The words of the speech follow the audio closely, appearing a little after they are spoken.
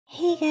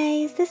Hey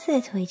guys, this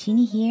is Toy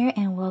Genie here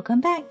and welcome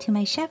back to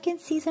my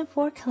Shopkins Season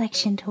 4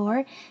 collection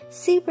tour.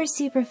 Super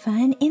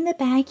fun. In the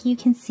back you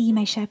can see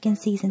my Shopkins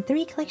Season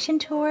 3 collection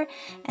tour,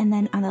 and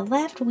then on the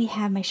left we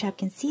have my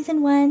Shopkins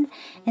Season 1,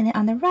 and then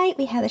on the right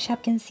we have the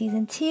Shopkins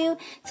Season 2.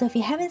 So if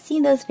you haven't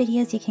seen those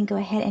videos you can go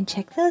ahead and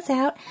check those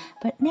out.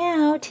 But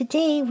now,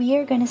 today we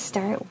are going to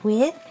start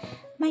with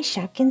my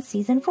Shopkins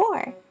Season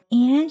 4.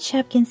 And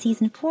Shopkins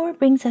Season 4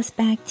 brings us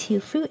back to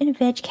fruit and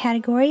veg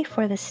category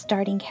for the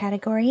starting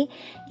category.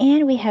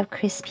 And we have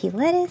crispy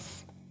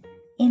lettuce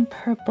in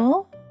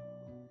purple,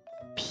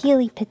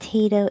 peely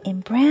potato in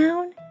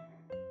brown,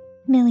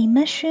 Millie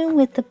mushroom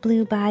with the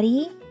blue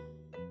body,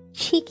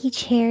 cheeky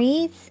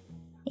cherries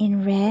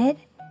in red,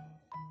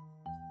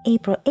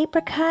 April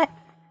apricot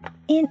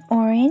in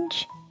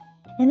orange,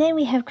 and then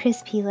we have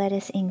crispy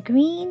lettuce in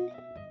green,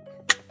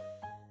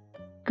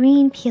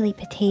 green peely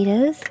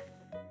potatoes,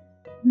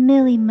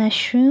 Millie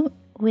mushroom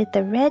with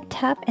the red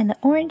top and the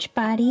orange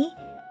body,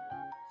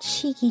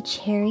 cheeky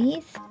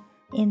cherries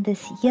in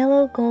this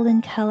yellow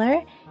golden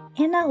color,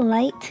 and a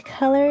light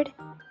colored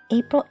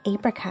April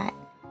apricot.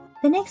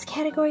 The next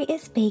category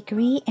is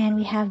bakery, and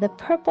we have the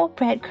purple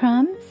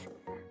breadcrumbs,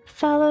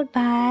 followed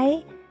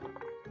by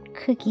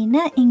cookie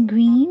nut in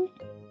green,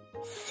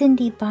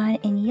 Cindy Bon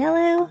in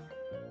yellow,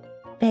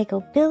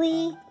 Bagel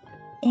Billy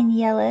in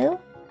yellow,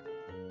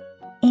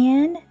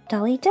 and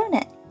Dolly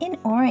Donut in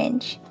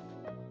orange.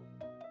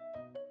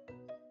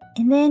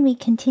 And then we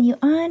continue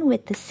on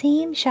with the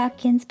same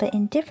Shopkins but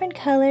in different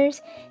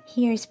colors.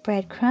 Here's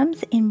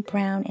breadcrumbs in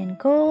brown and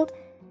gold,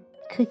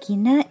 cookie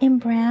nut in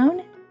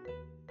brown,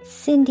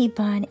 Cindy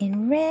Bon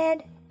in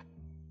red,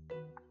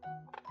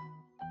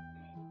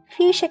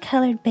 fuchsia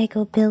colored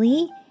Bagel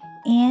Billy,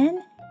 and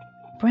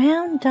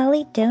brown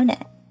Dolly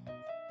Donut.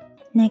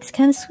 Next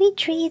comes sweet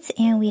treats,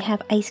 and we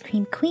have Ice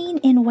Cream Queen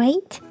in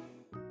white,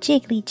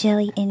 Jiggly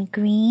Jelly in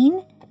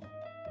green,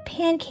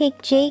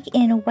 Pancake Jake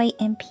in white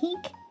and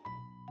pink,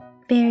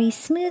 Berry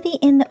Smoothie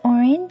in the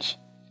orange,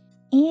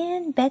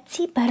 and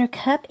Betsy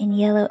Buttercup in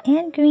yellow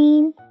and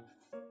green.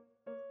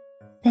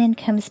 Then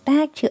comes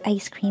back to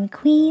Ice Cream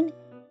Queen,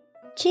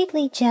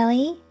 Jiggly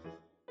Jelly,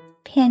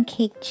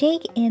 Pancake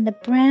Jake in the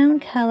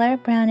brown color,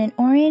 brown and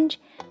orange,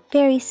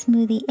 Berry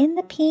Smoothie in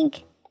the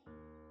pink,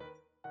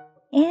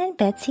 and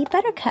Betsy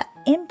Buttercup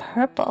in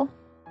purple.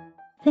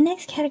 The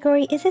next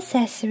category is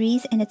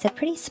accessories, and it's a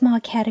pretty small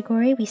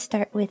category. We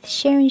start with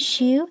Sharon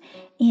Shoe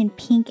in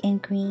pink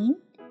and green,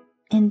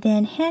 and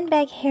then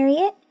Handbag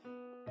Harriet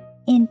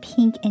in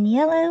pink and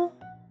yellow.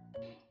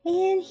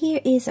 And here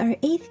is our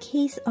 8th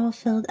case all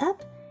filled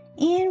up,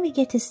 and we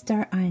get to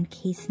start on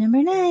case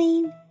number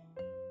 9.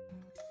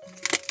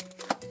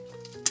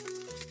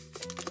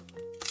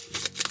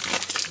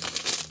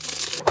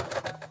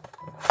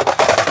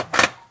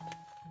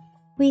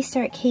 We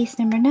start case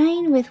number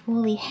 9 with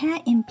Woolly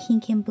Hat in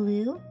pink and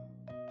blue,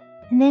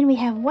 and then we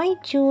have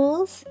white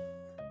jewels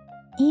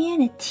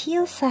and a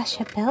teal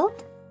Sasha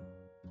belt.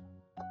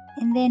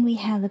 And then we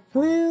have the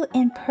blue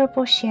and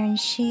purple Sharon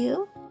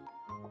Shoe,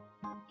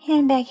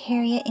 Handbag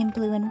Harriet in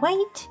blue and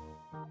white,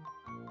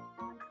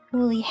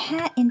 Woolly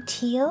Hat in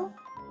teal,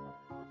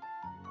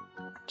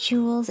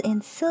 jewels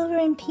in silver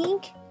and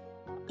pink,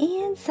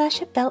 and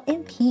Sasha belt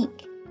in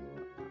pink.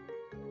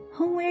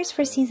 Homewares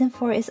for Season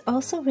 4 is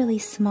also really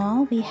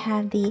small. We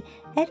have the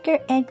Edgar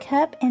Egg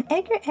Cup, and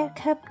Edgar Egg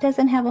Cup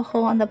doesn't have a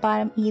hole on the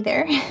bottom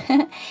either,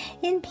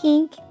 in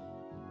pink.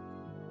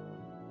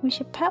 We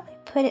should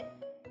probably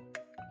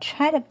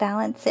try to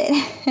balance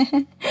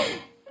it.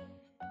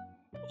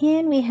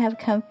 And we have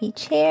Comfy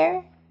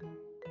Chair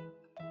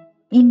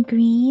in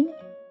green,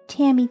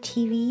 Tammy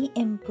TV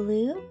in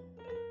blue,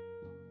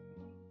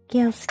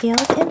 Gail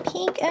Scales in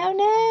pink. Oh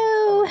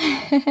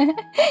no!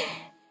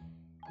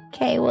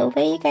 Okay, we'll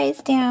lay you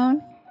guys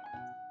down,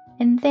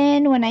 and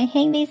then when I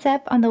hang these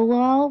up on the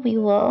wall we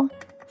will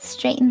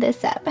straighten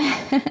this up.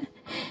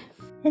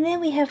 And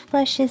then we have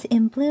Flushes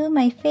in blue,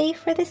 my fave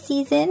for the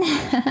season.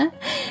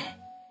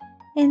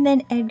 And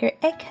then Edgar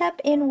Egg Cup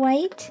in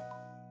white,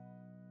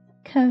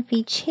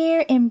 Comfy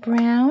Chair in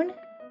brown,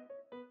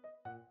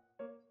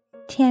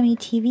 Tammy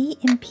TV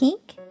in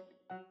pink,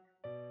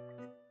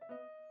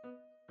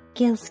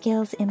 Gail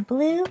Scales in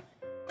blue,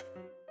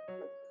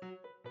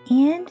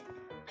 and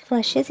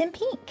Flushes in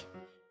pink.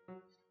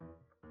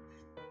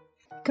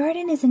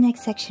 Garden is the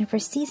next section for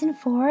Season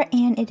 4,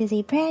 and it is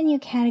a brand new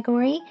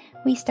category.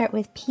 We start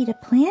with Peta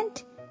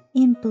Plant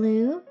in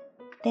blue,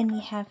 then we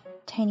have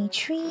Tiny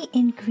Tree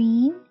in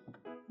green,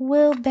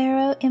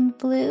 Wheelbarrow in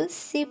blue,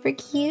 super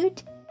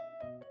cute,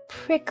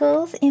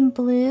 Prickles in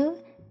blue.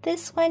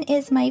 This one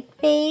is my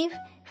fave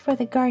for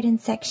the garden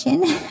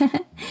section.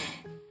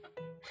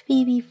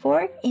 Phoebe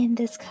Fork in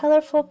this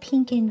colorful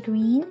pink and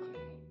green,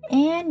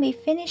 and we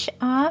finish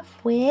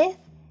off with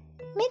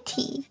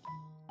Minty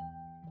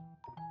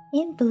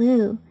in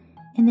blue.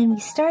 And then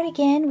we start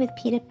again with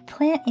Peta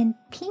Plant in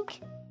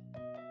pink,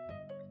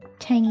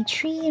 Tiny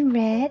Tree in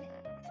red,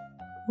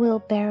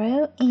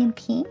 Wheelbarrow in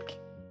pink,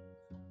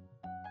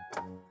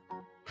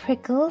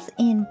 Prickles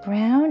in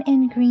brown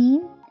and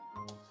green,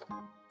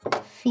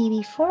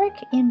 Phoebe Fork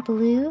in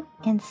blue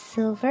and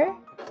silver.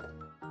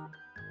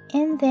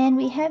 And then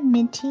we have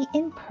Minty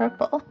in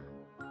purple.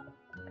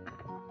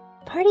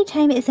 Party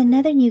Time is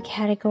another new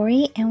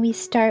category, and we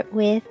start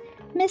with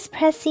Miss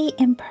Pressy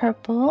in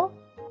purple,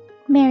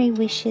 Merry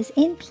Wishes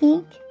in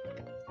pink,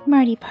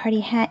 Marty Party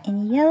Hat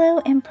in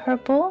yellow and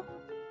purple,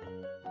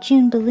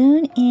 June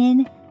Balloon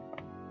in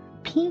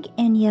pink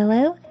and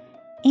yellow,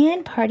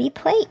 and Party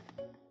Plate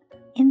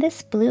in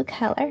this blue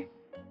color.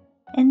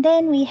 And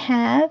then we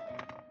have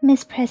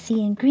Miss Pressy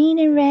in green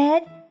and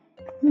red,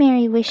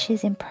 Merry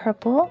Wishes in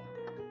purple,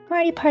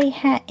 Marty Party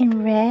Hat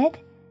in red,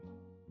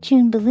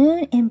 June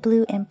Balloon in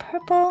blue and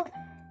purple,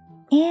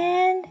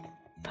 and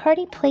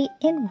Party Plate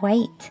in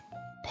white.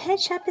 Pet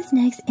Shop is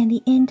next, and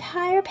the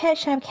entire Pet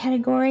Shop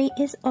category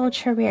is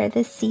ultra rare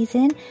this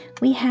season.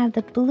 We have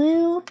the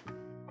blue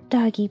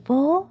Doggy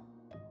Bowl,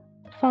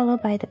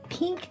 followed by the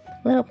pink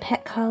Little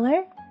Pet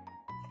Collar,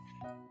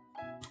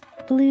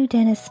 blue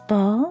Dentist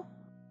Ball,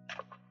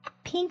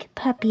 pink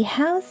Puppy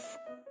House,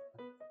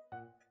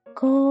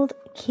 gold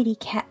Kitty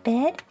Cat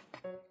Bed.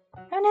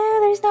 Oh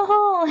no, there's no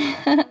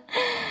hole!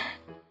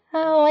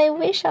 Oh, I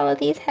wish all of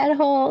these had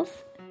holes.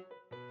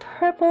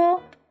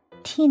 Purple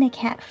Tina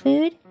Cat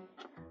Food,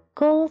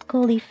 gold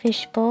Goldie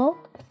Fish Bowl,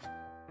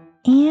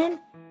 and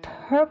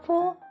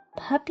purple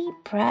Puppy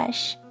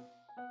Brush.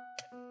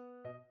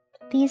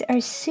 These are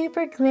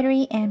super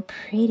glittery and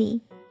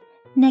pretty.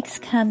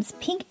 Next comes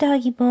pink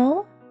Doggy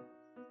Bowl,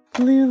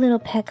 blue Little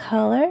Pet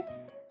Collar,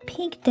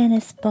 pink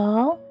Dentist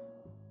Ball,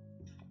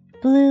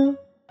 blue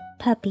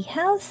Puppy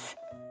House,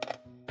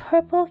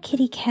 purple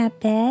Kitty Cat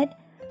Bed,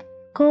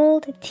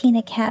 gold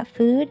Tina Cat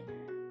Food,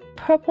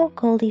 purple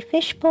Goldie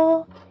Fish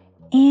Bowl,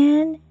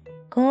 and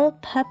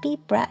gold Puppy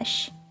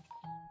Brush.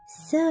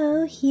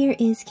 So here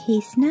is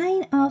case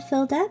 9 all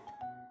filled up.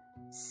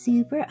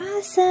 Super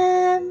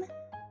awesome!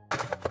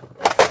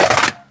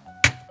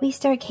 We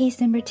start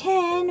case number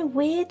 10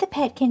 with the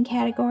Petkin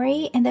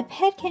category, and the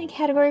Petkin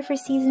category for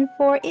season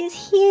 4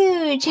 is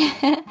huge!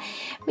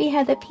 We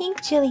have the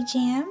pink Chili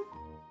Jam,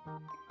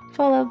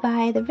 followed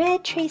by the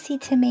red Tracy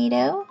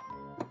Tomato,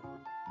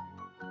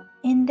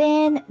 and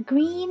then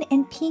green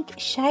and pink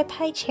Shy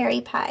Pie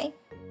Cherry Pie.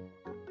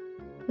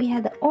 We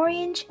have the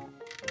orange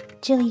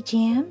Chili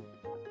Jam,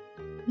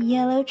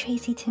 yellow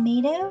Tracy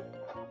Tomato,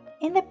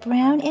 and the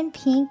brown and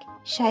pink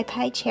Shy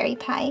Pie Cherry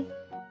Pie.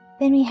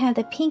 Then we have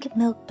the pink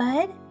Milk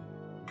Bud,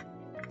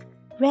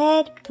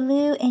 red,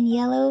 blue, and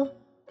yellow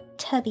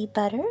Tubby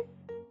Butter,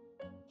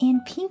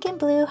 and pink and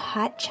blue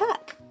Hot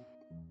Chalk.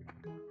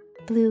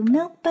 Blue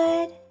Milk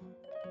Bud,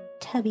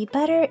 Tubby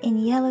Butter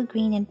in yellow,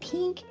 green, and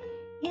pink,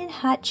 and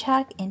Hot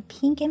Chalk in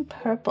pink and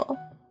purple.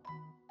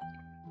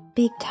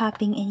 Big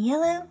Topping in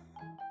yellow,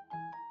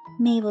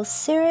 Maple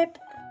Syrup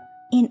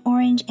in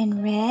orange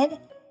and red,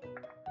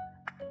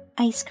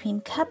 Ice Cream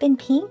Cup in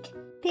pink,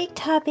 Big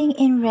Topping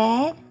in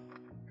red,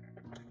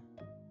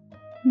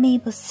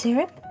 Maple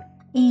Syrup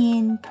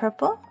in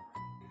purple,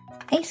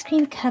 Ice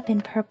Cream Cup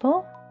in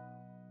purple,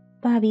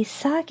 Bobby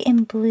Sock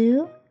in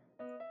blue,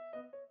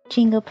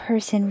 Jingle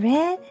Purse in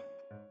red,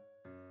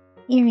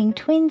 Earring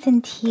Twins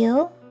in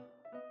teal,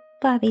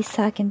 Bobby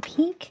Sock in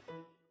pink,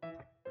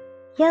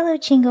 yellow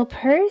Jingle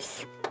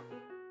Purse,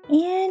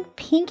 and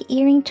pink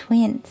Earring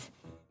Twins.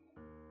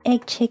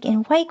 Egg Chick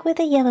in white with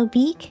a yellow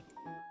beak,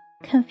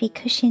 Comfy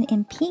Cushion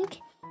in pink,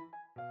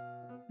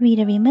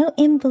 Rita Remote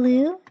in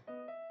blue,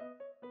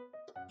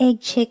 Egg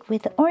Chick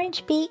with the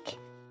orange beak,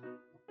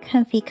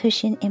 Comfy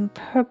Cushion in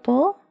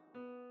purple,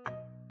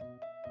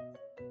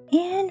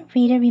 and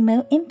Rita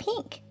Remote in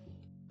pink.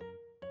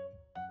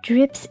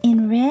 Drips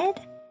in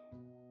red,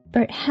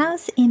 Burt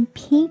House in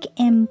pink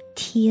and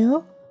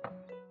teal,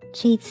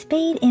 Jade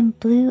Spade in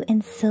blue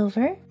and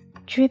silver,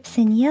 Drips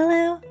in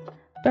yellow,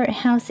 Burt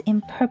House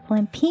in purple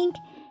and pink,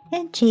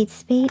 and Jade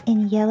Spade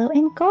in yellow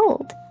and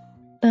gold.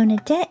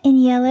 Bonadette in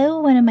yellow,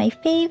 one of my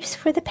faves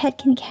for the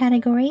Petkin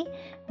category,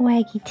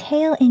 Waggy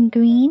Tail in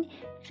green,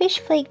 Fish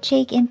Flake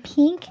Jake in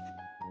pink,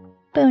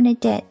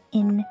 Bonadette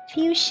in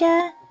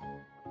fuchsia,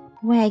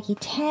 Waggy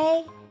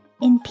Tay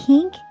in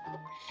pink,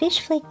 Fish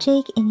Flake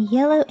Jake in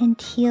yellow and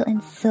teal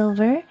and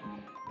silver,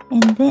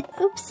 and then,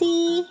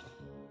 oopsie,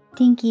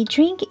 Dinky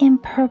Drink in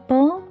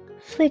purple,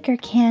 Flicker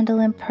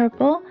Candle in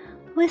purple,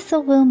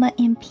 Whistle Wilma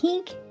in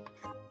pink,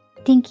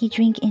 Dinky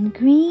Drink in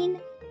green,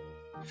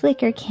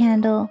 Flicker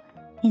Candle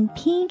in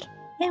pink,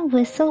 and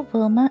Whistle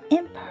Wilma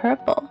in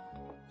purple.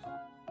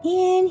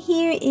 And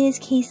here is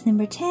case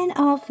number 10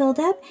 all filled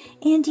up,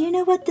 and do you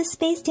know what the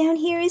space down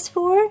here is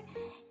for?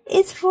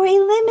 It's for a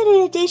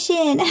limited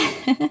edition!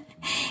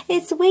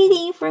 It's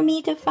waiting for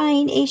me to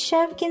find a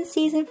Shopkins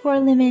Season 4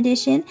 limited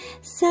edition,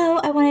 so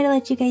I wanted to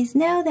let you guys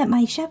know that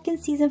my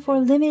Shopkins Season 4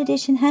 limited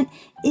edition hunt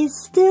is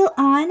still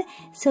on,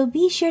 so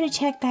be sure to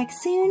check back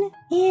soon.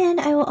 And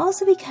I will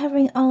also be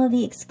covering all of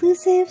the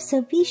exclusives,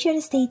 so be sure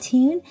to stay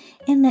tuned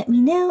and let me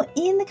know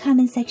in the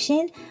comment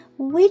section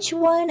which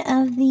one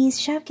of these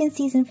Shopkins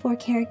Season 4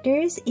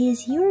 characters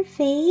is your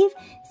fave.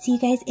 See you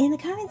guys in the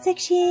comment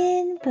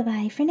section.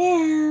 Bye-bye for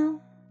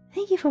now.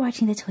 Thank you for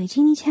watching the Toy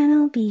Genie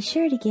channel. Be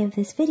sure to give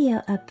this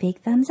video a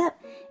big thumbs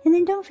up, and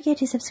then don't forget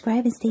to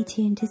subscribe and stay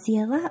tuned to see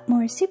a lot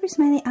more super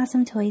smiley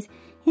awesome toys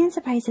and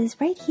surprises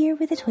right here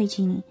with the Toy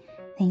Genie.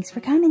 Thanks for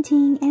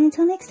commenting, and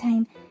until next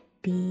time,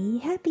 be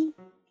happy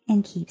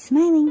and keep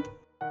smiling.